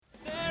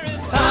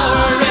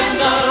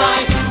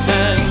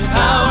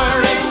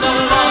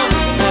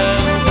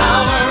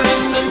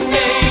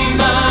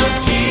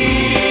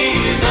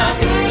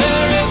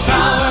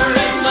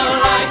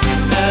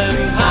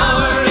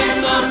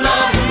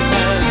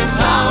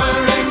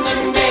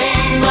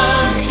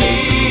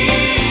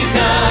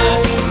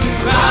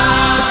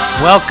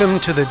Welcome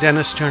to the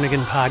Dennis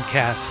Jernigan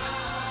Podcast.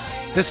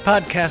 This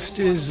podcast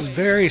is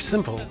very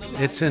simple.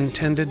 It's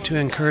intended to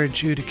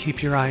encourage you to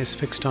keep your eyes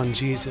fixed on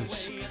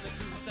Jesus.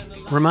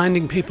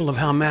 Reminding people of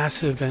how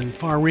massive and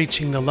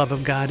far-reaching the love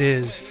of God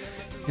is,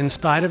 in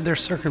spite of their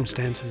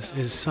circumstances,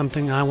 is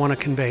something I want to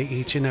convey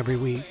each and every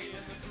week.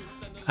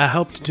 I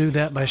hope to do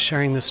that by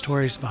sharing the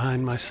stories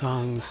behind my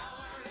songs,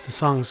 the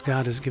songs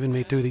God has given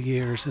me through the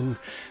years, and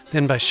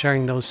then by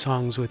sharing those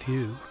songs with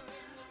you.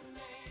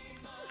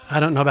 I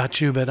don't know about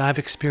you, but I've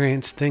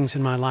experienced things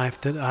in my life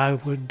that I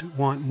would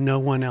want no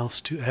one else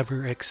to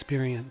ever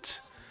experience.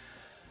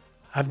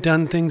 I've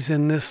done things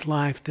in this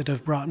life that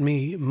have brought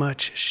me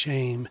much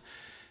shame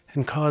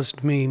and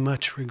caused me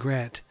much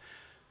regret.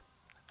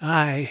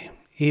 I,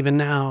 even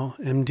now,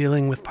 am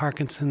dealing with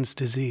Parkinson's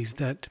disease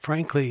that,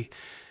 frankly,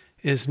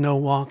 is no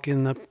walk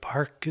in the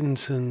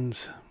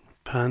Parkinson's,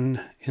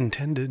 pun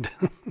intended.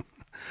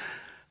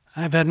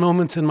 I've had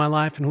moments in my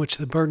life in which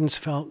the burdens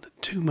felt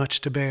too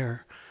much to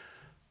bear.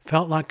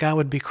 Felt like I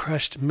would be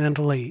crushed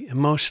mentally,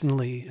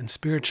 emotionally, and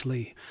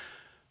spiritually.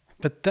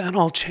 But that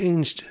all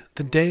changed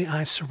the day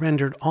I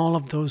surrendered all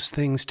of those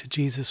things to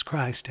Jesus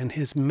Christ and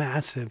His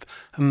massive,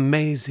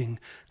 amazing,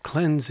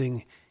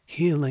 cleansing,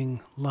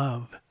 healing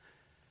love.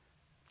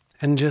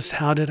 And just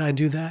how did I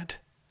do that?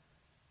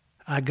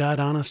 I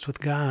got honest with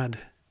God,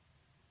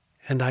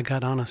 and I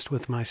got honest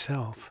with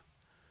myself.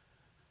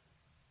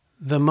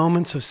 The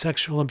moments of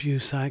sexual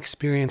abuse I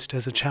experienced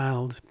as a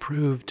child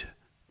proved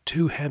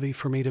too heavy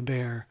for me to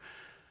bear.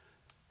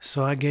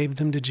 So I gave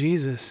them to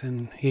Jesus,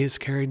 and He has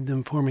carried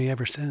them for me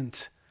ever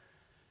since.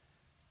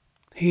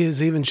 He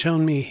has even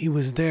shown me He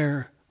was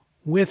there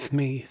with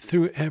me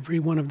through every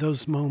one of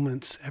those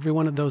moments, every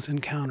one of those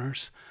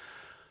encounters,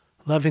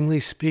 lovingly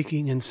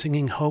speaking and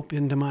singing hope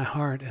into my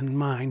heart and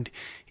mind,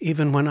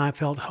 even when I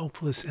felt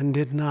hopeless and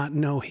did not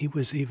know He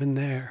was even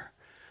there.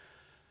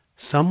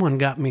 Someone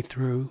got me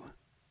through.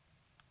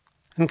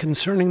 And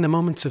concerning the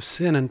moments of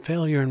sin and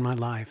failure in my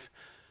life,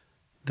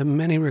 the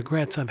many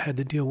regrets I've had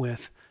to deal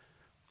with,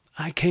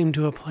 I came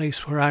to a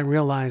place where I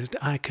realized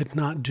I could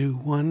not do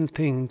one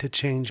thing to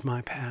change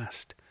my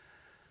past.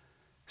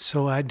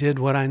 So I did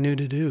what I knew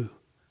to do.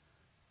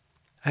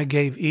 I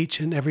gave each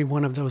and every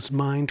one of those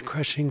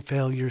mind-crushing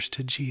failures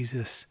to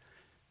Jesus.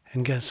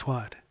 And guess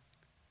what?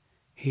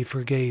 He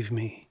forgave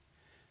me.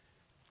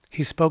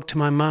 He spoke to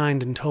my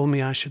mind and told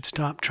me I should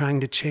stop trying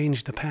to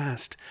change the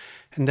past,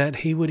 and that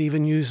He would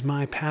even use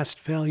my past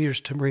failures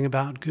to bring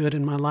about good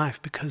in my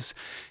life because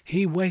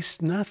He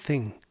wastes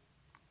nothing.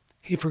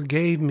 He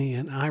forgave me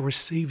and I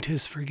received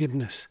His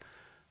forgiveness.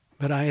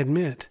 But I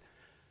admit,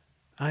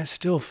 I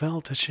still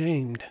felt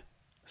ashamed.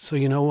 So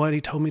you know what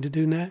He told me to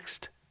do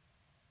next?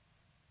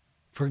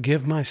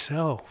 Forgive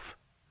myself.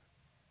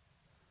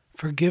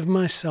 Forgive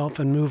myself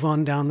and move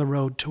on down the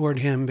road toward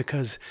Him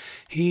because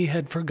He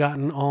had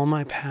forgotten all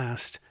my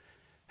past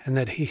and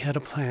that He had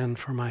a plan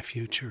for my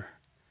future.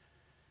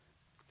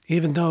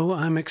 Even though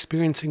I'm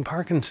experiencing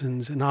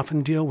Parkinson's and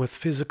often deal with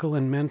physical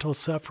and mental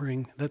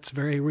suffering that's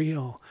very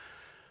real,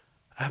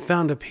 I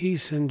found a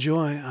peace and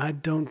joy I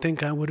don't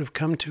think I would have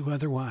come to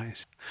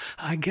otherwise.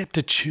 I get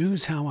to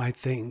choose how I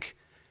think,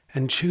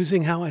 and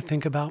choosing how I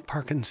think about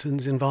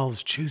Parkinson's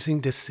involves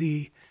choosing to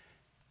see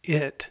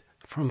it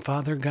from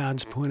Father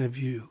God's point of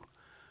view.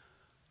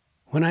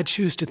 When I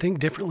choose to think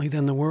differently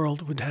than the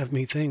world would have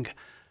me think,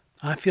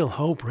 I feel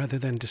hope rather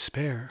than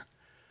despair.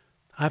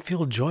 I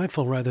feel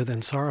joyful rather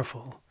than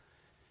sorrowful.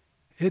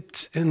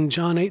 It's in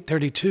John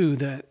 8:32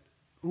 that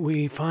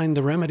we find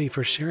the remedy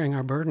for sharing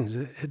our burdens.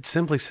 It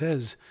simply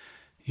says,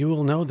 you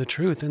will know the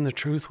truth and the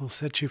truth will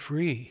set you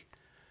free.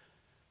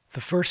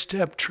 The first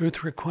step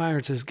truth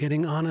requires is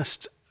getting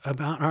honest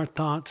about our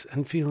thoughts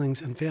and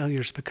feelings and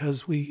failures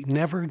because we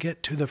never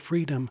get to the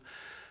freedom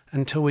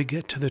until we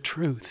get to the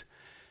truth.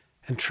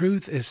 And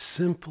truth is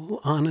simple,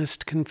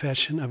 honest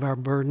confession of our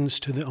burdens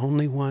to the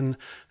only one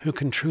who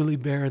can truly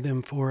bear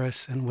them for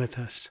us and with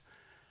us,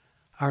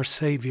 our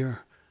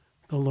Savior,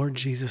 the Lord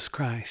Jesus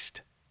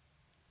Christ.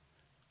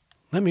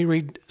 Let me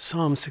read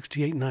Psalm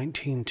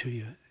 68:19 to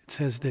you. It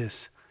says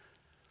this,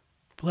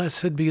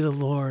 Blessed be the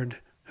Lord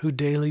who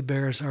daily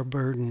bears our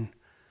burden,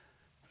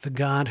 the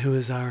God who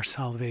is our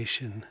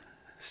salvation.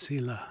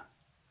 Selah.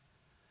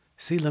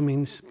 Selah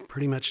means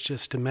pretty much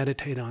just to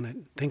meditate on it,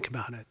 think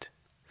about it.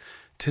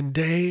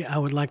 Today I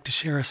would like to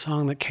share a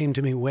song that came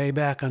to me way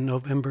back on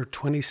November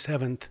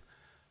 27th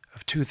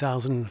of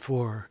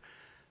 2004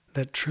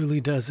 that truly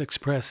does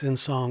express in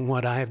song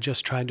what I have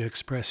just tried to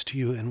express to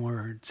you in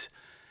words.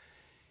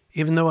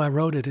 Even though I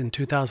wrote it in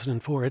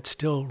 2004, it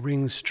still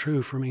rings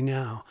true for me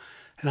now.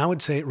 And I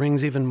would say it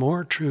rings even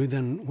more true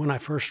than when I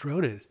first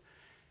wrote it.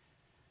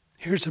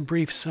 Here's a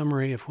brief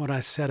summary of what I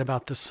said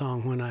about the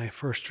song when I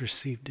first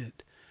received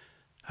it.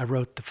 I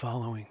wrote the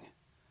following.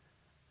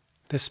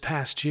 This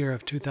past year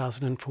of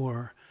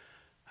 2004,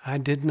 I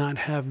did not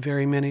have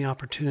very many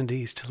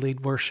opportunities to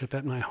lead worship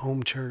at my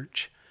home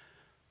church.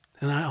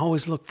 And I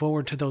always look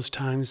forward to those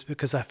times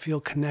because I feel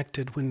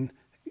connected when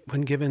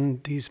given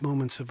these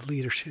moments of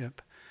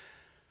leadership.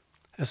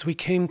 As we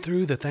came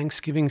through the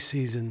Thanksgiving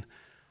season,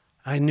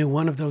 I knew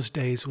one of those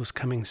days was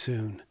coming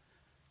soon.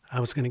 I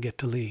was going to get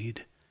to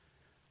lead.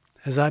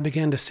 As I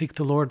began to seek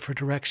the Lord for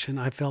direction,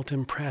 I felt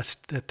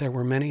impressed that there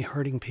were many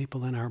hurting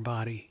people in our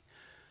body.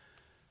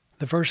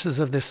 The verses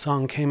of this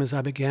song came as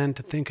I began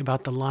to think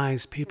about the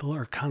lies people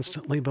are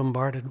constantly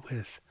bombarded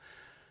with.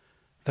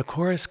 The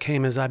chorus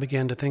came as I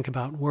began to think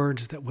about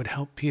words that would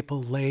help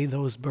people lay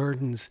those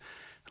burdens,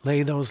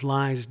 lay those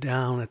lies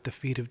down at the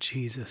feet of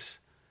Jesus.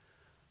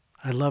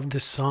 I love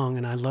this song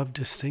and I love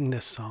to sing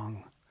this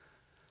song.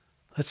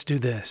 Let's do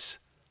this.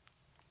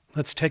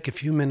 Let's take a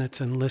few minutes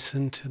and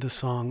listen to the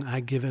song, I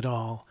Give It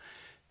All.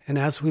 And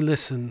as we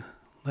listen,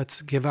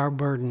 let's give our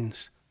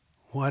burdens,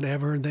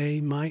 whatever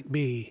they might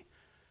be,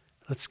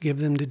 let's give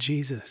them to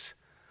Jesus.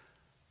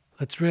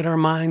 Let's rid our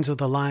minds of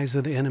the lies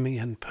of the enemy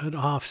and put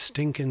off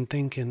stinking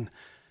thinking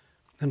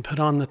and put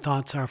on the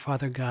thoughts our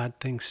Father God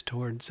thinks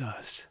towards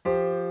us.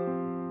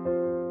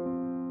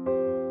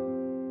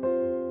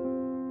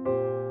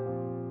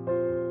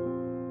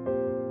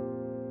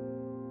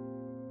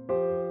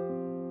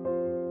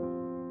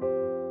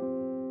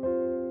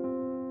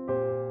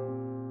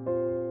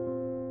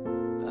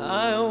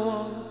 I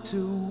want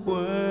to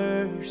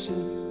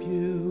worship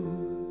you.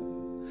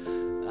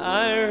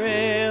 I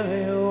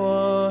really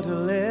want to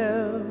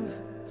live.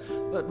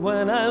 But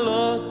when I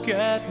look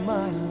at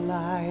my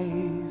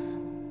life,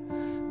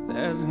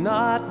 there's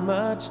not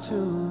much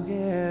to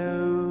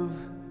give.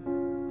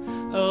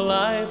 A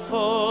life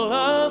full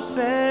of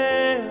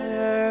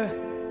failure,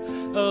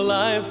 a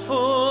life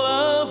full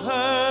of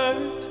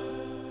hurt.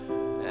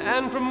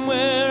 And from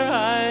where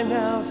I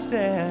now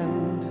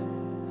stand,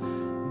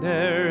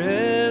 there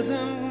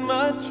isn't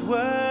much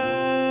worth.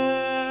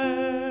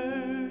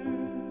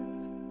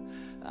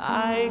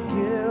 I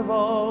give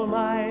all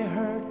my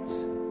hurt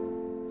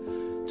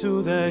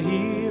to the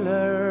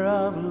healer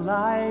of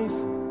life.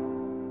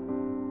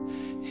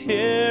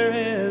 Here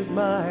is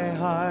my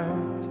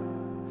heart,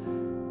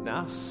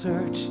 now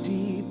search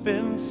deep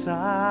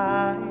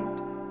inside.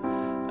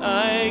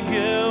 I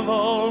give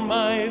all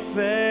my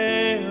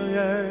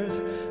failures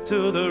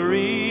to the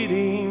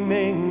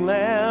redeeming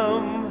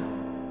Lamb,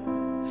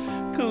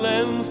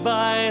 cleansed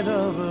by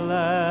the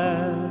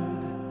blood,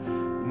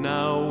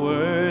 now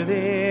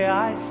worthy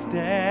I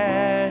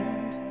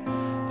stand.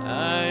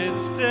 I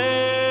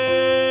stand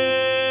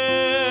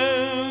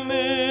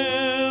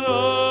in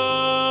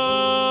awe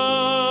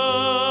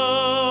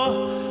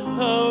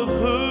of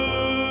who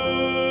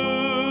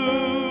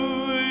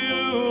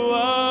you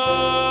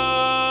are.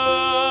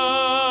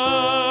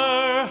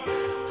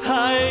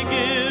 I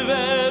give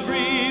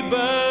every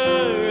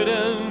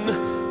burden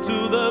to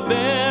the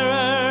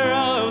bearer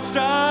of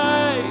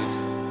strife.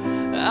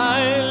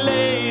 I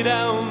lay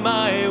down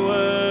my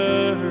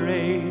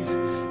worries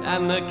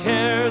and the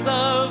cares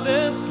of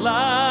this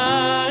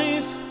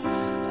life.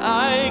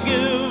 I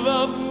give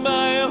up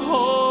my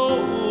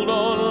hold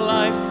on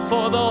life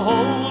for the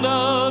hold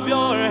of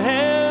your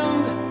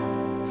hand,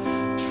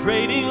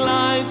 trading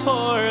lies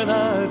for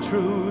the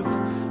truth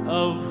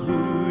of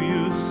who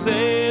you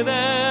say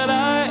that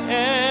I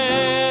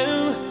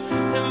am.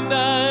 And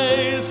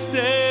I stand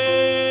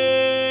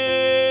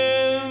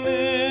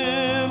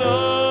in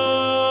awe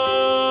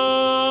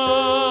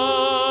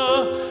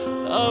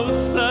of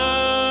such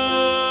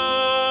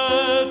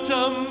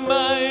a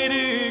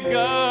mighty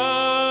God.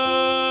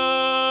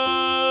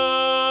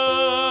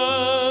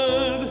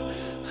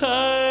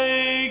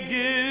 I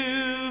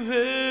give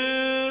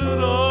it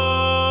all.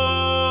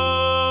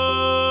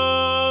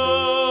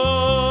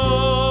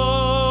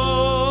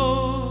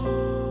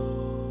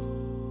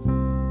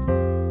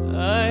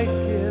 I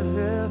give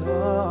it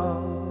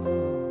all.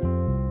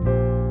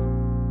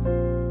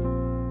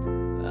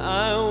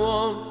 I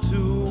want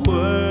to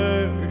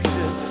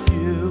worship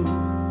you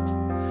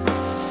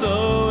so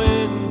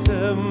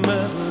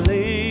intimately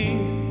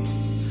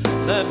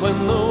that when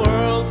the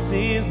world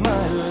sees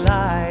my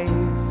life,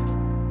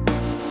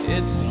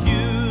 it's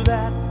you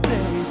that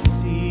they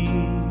see.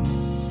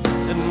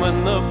 And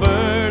when the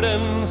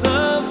burdens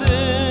of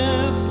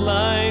this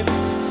life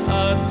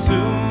are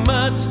too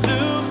much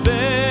to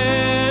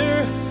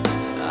bear,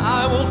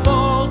 I will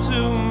fall to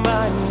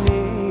my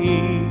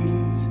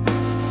knees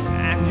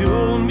and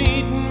you'll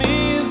meet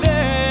me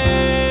there,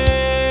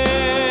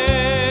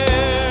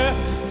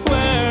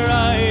 where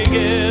I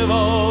give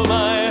all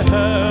my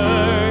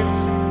hurts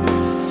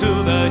to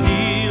the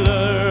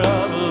healer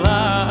of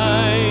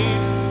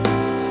life.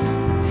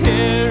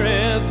 Here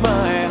is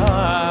my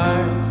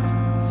heart,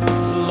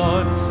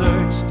 Lord,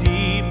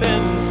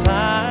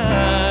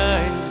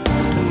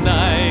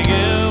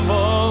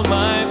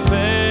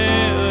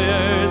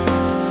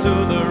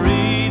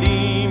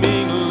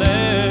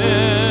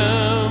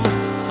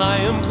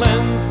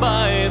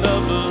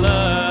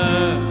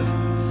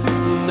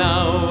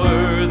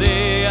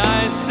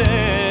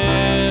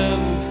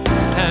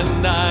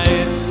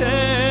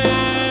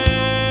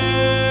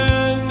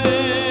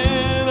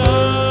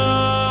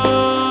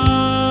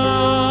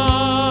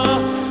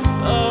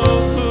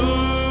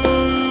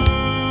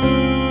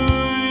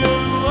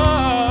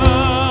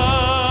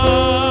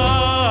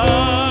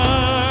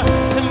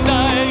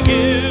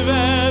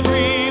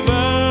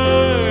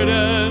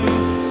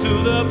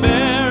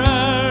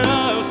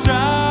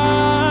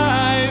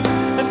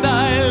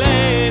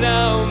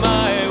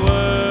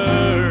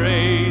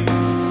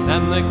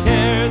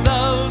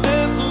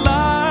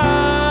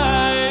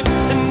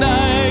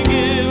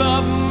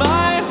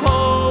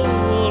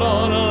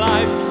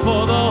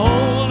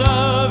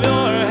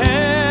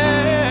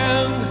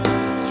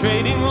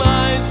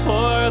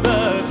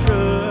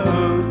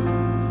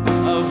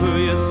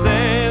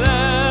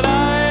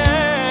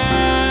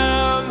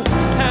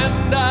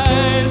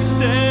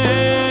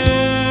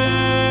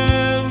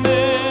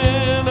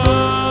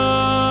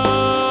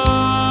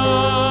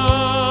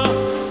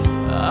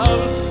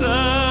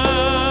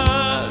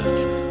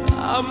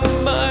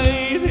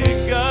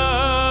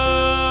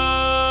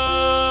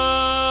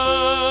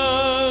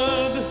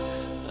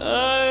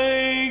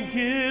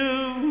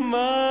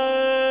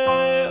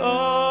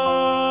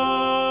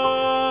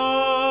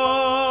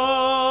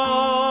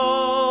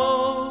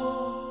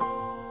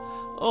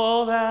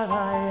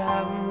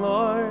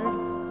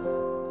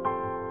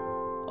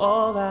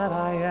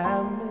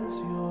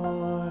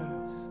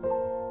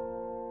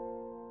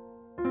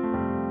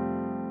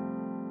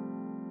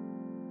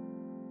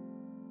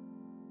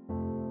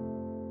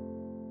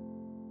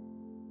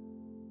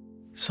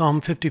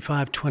 Psalm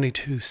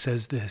 55:22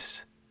 says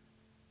this,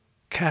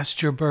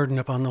 "Cast your burden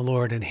upon the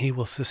Lord, and he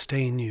will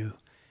sustain you.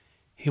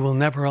 He will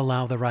never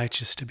allow the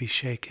righteous to be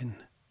shaken."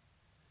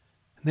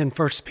 And then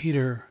 1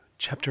 Peter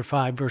chapter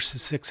 5,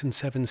 verses 6 and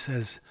 7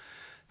 says,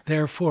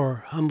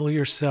 "Therefore humble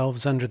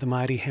yourselves under the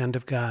mighty hand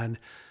of God,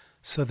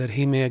 so that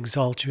he may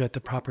exalt you at the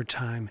proper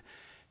time,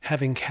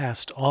 having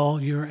cast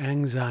all your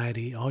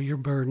anxiety, all your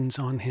burdens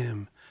on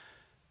him,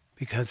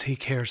 because he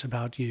cares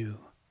about you."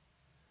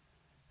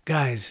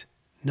 Guys,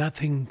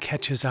 nothing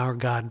catches our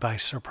God by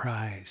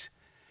surprise.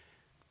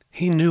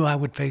 He knew I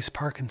would face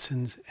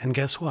Parkinson's, and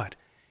guess what?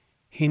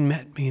 He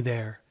met me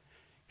there.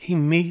 He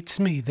meets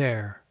me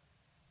there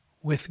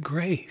with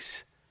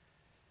grace.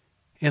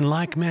 In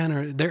like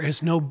manner, there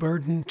is no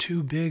burden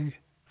too big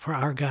for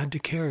our God to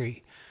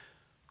carry,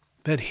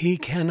 but he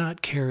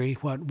cannot carry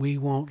what we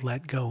won't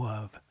let go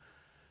of.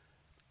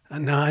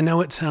 Now, I know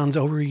it sounds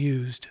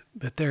overused,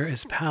 but there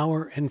is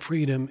power and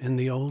freedom in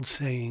the old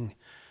saying,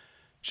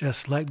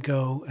 just let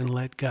go and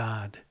let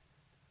God.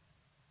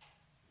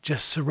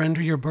 Just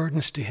surrender your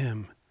burdens to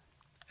him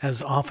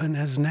as often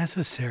as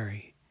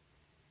necessary.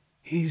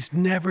 He's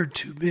never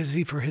too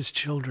busy for his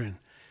children,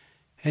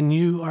 and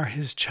you are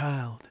his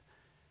child,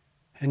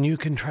 and you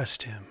can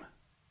trust him.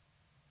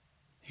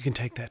 You can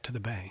take that to the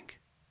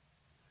bank.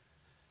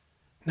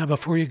 Now,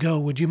 before you go,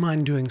 would you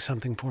mind doing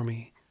something for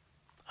me?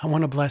 I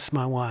want to bless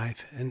my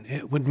wife, and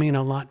it would mean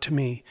a lot to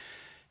me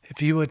if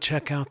you would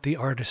check out the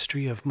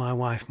artistry of my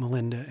wife,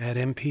 Melinda, at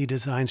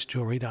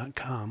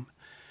mpdesignsjewelry.com.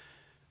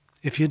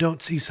 If you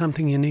don't see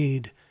something you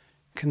need,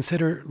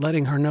 consider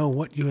letting her know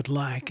what you would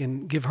like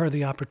and give her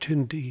the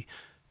opportunity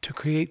to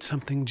create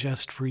something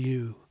just for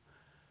you.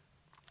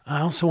 I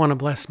also want to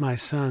bless my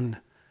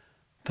son.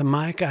 The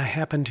mic I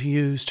happen to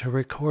use to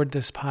record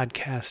this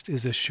podcast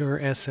is a Shure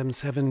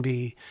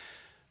SM7B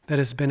that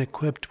has been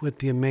equipped with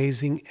the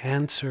amazing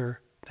Anser,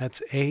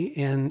 that's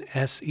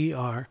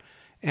ANSER,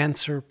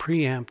 Anser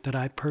preamp that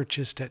I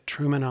purchased at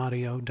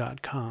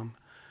trumanaudio.com.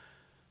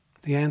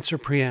 The Anser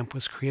preamp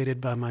was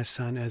created by my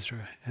son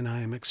Ezra, and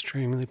I am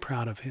extremely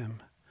proud of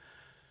him.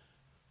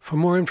 For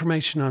more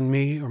information on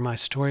me or my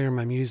story or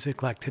my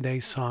music, like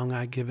today's song,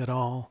 I Give It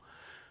All,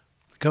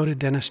 go to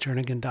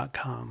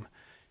DennisJernigan.com.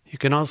 You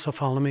can also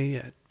follow me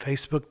at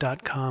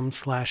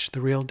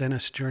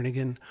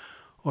Facebook.com/TheRealDennisJernigan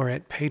or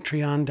at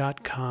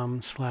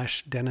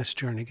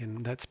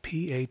Patreon.com/DennisJernigan. That's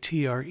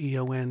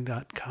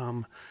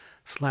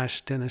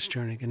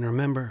Patreon.com/DennisJernigan.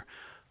 Remember,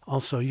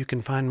 also, you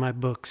can find my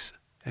books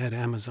at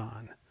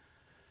Amazon.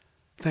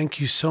 Thank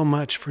you so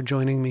much for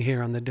joining me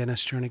here on the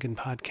Dennis Jernigan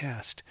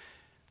podcast.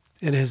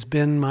 It has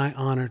been my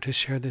honor to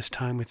share this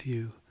time with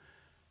you.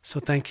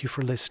 So thank you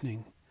for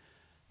listening.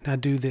 Now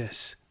do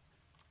this.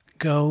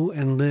 Go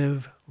and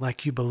live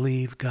like you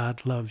believe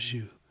God loves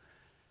you,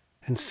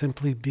 and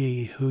simply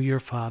be who your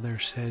Father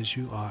says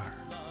you are.